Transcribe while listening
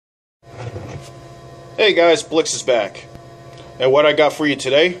Hey guys, Blix is back. And what I got for you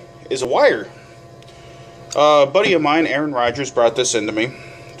today is a wire. A buddy of mine, Aaron Rogers, brought this into me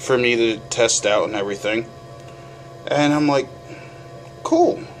for me to test out and everything. And I'm like,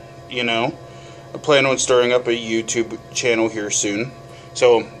 cool, you know. I plan on starting up a YouTube channel here soon.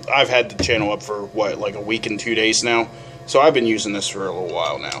 So I've had the channel up for, what, like a week and 2 days now. So I've been using this for a little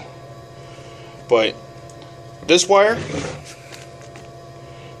while now. But this wire,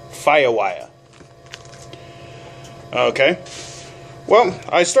 Fiyah Wiyah. Okay, well,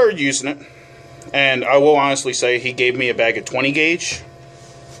 I started using it, and I will honestly say he gave me a bag of 20 gauge.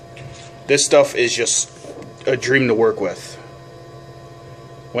 This stuff is just a dream to work with.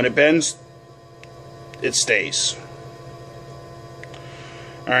 When it bends, it stays.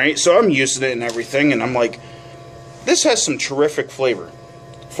 Alright, so I'm using it and everything, and I'm like, this has some terrific flavor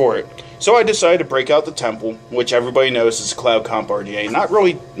for it. So I decided to break out the Temple, which everybody knows is a Cloud Comp RDA, not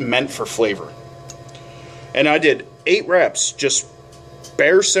really meant for flavor. And I did 8 wraps, just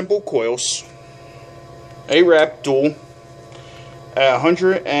bare simple coils, 8 wrap dual at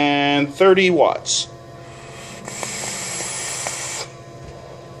 130 watts.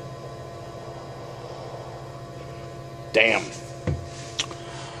 Damn.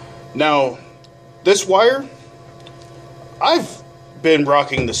 Now, this wire, I've been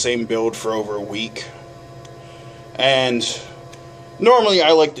rocking the same build for over a week, and normally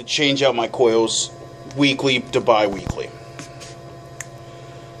I like to change out my coils weekly to bi-weekly.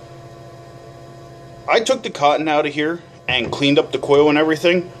 I took the cotton out of here and cleaned up the coil and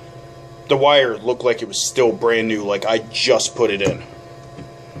everything. The wire looked like it was still brand new, like I just put it in.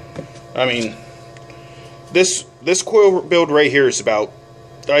 I mean, this coil build right here is about,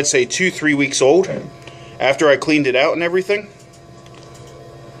 I'd say, 2-3 weeks old after I cleaned it out and everything.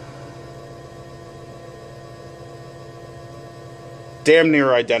 Damn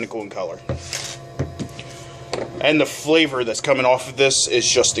near identical in color. And the flavor that's coming off of this is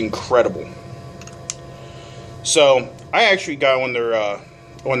just incredible. So I actually got on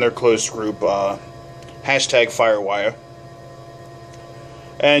their closed group, hashtag Fiyah Wiyah.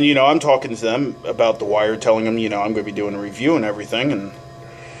 And, you know, I'm talking to them about the wire, telling them, you know, I'm going to be doing a review and everything. And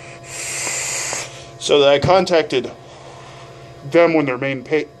so that I contacted them on their main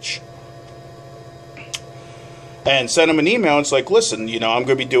page and sent them an email. It's like, listen, you know, I'm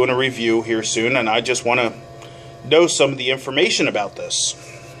going to be doing a review here soon, and I just want to know some of the information about this.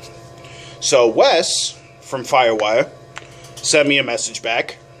 So Wes from Fiyah Wiyah sent me a message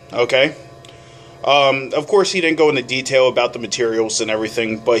back. Okay. Of course, he didn't go into detail about the materials and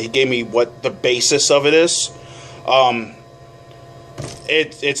everything, but he gave me what the basis of it is.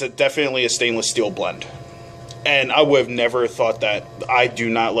 It's definitely a stainless steel blend, and I would have never thought that. I do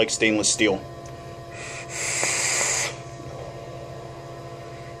not like stainless steel.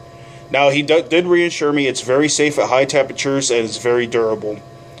 Now, he did reassure me it's very safe at high temperatures and it's very durable.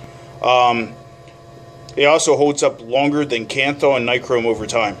 It also holds up longer than Cantho and Nichrome over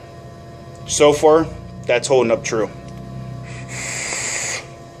time. So far, that's holding up true.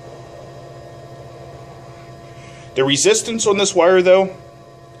 The resistance on this wire, though,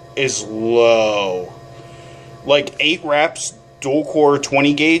 is low. Like 8 wraps, dual core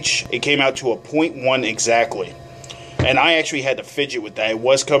 20 gauge, it came out to a 0.1 exactly. And I actually had to fidget with that. It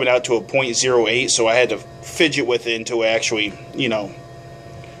was coming out to a 0.08, so I had to fidget with it until it actually, you know,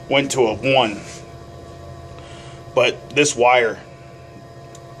 went to a 1. But this wire,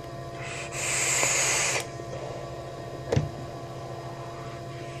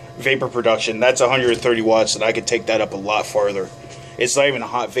 vapor production, that's 130 watts, and I could take that up a lot farther. It's not even a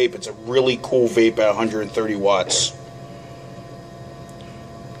hot vape, it's a really cool vape at 130 watts.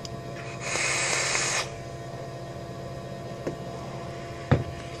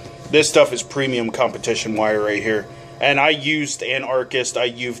 This stuff is premium competition wire right here. And I used Anarchist, I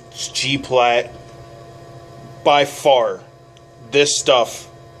used G-Plat. By far, this stuff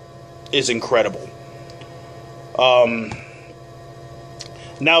is incredible.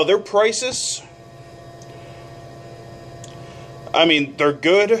 Now, their prices, I mean, they're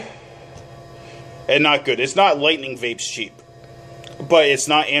good and not good. It's not Lightning Vapes cheap, but it's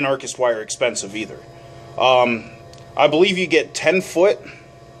not Anarchist wire expensive either. I believe you get 10 foot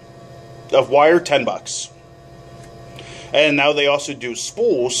of wire, $10. And now they also do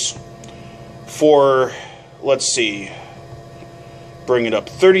spools for, let's see, bring it up,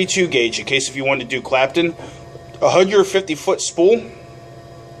 32 gauge, in case if you want to do Clapton. 150 foot spool,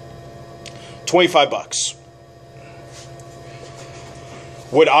 $25.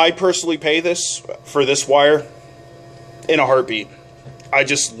 Would I personally pay this for this wire? In a heartbeat. I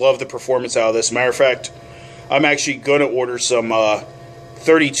just love the performance out of this. Matter of fact, I'm actually going to order some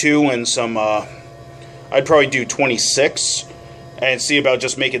 32 and some I'd probably do 26 and see about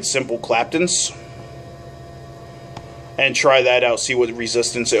just making simple Claptons. And try that out, see what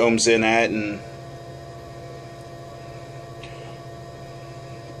resistance it ohms in at,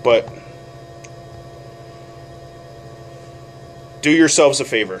 but do yourselves a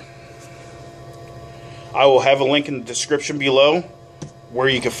favor. I will have a link in the description below where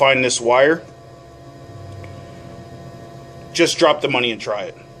you can find this wire. Just drop the money and try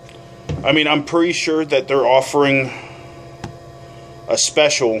it. I mean, I'm pretty sure that they're offering a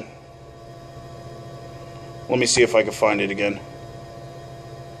special. Let me see if I can find it again.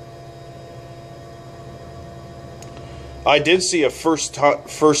 I did see a first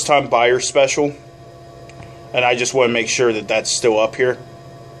time buyer special, and I just want to make sure that that's still up here.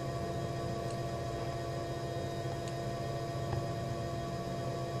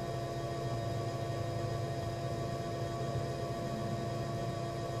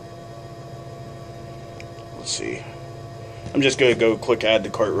 Let's see. I'm just going to go click add to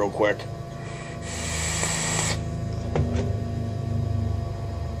cart real quick.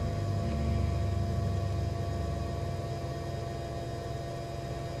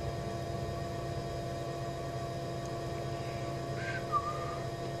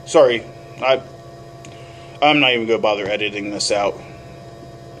 Sorry, I'm not even going to bother editing this out.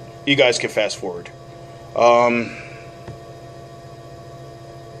 You guys can fast forward.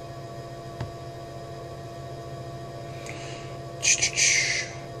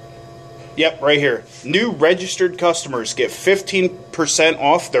 Yep, right here. New registered customers get 15%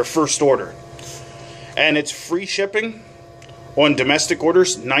 off their first order. And it's free shipping on domestic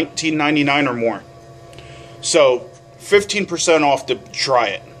orders, $19.99 or more. So, 15% off to try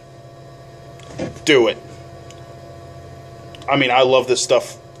it. Do it. I mean, I love this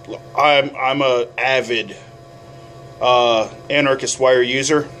stuff. I'm a avid Anarchist wire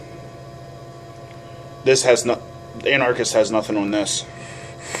user. This has no, Anarchist has nothing on this.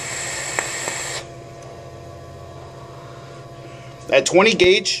 At 20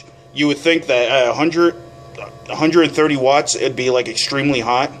 gauge, you would think that at 130 watts, it'd be like extremely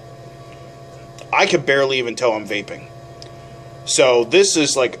hot. I could barely even tell I'm vaping. So this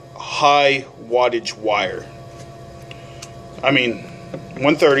is like high wattage wire. I mean,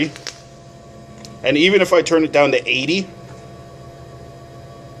 130. And even if I turn it down to 80.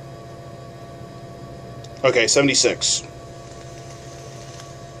 Okay, 76.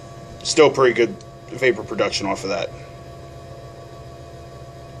 Still pretty good vapor production off of that.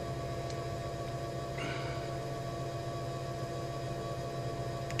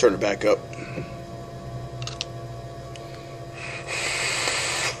 Turn it back up.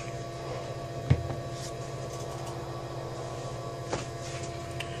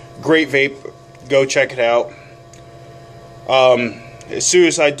 Great vape. Go check it out. As soon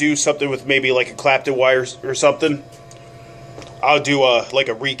as I do something with maybe like a Clapton wire or something, I'll do like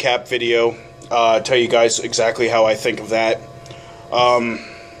a recap video. Tell you guys exactly how I think of that.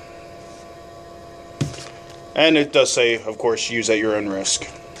 And it does say, of course, use at your own risk.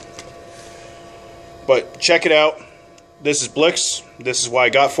 But check it out. This is Blix. This is what I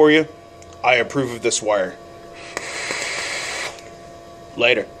got for you. I approve of this wire.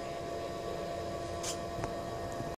 Later.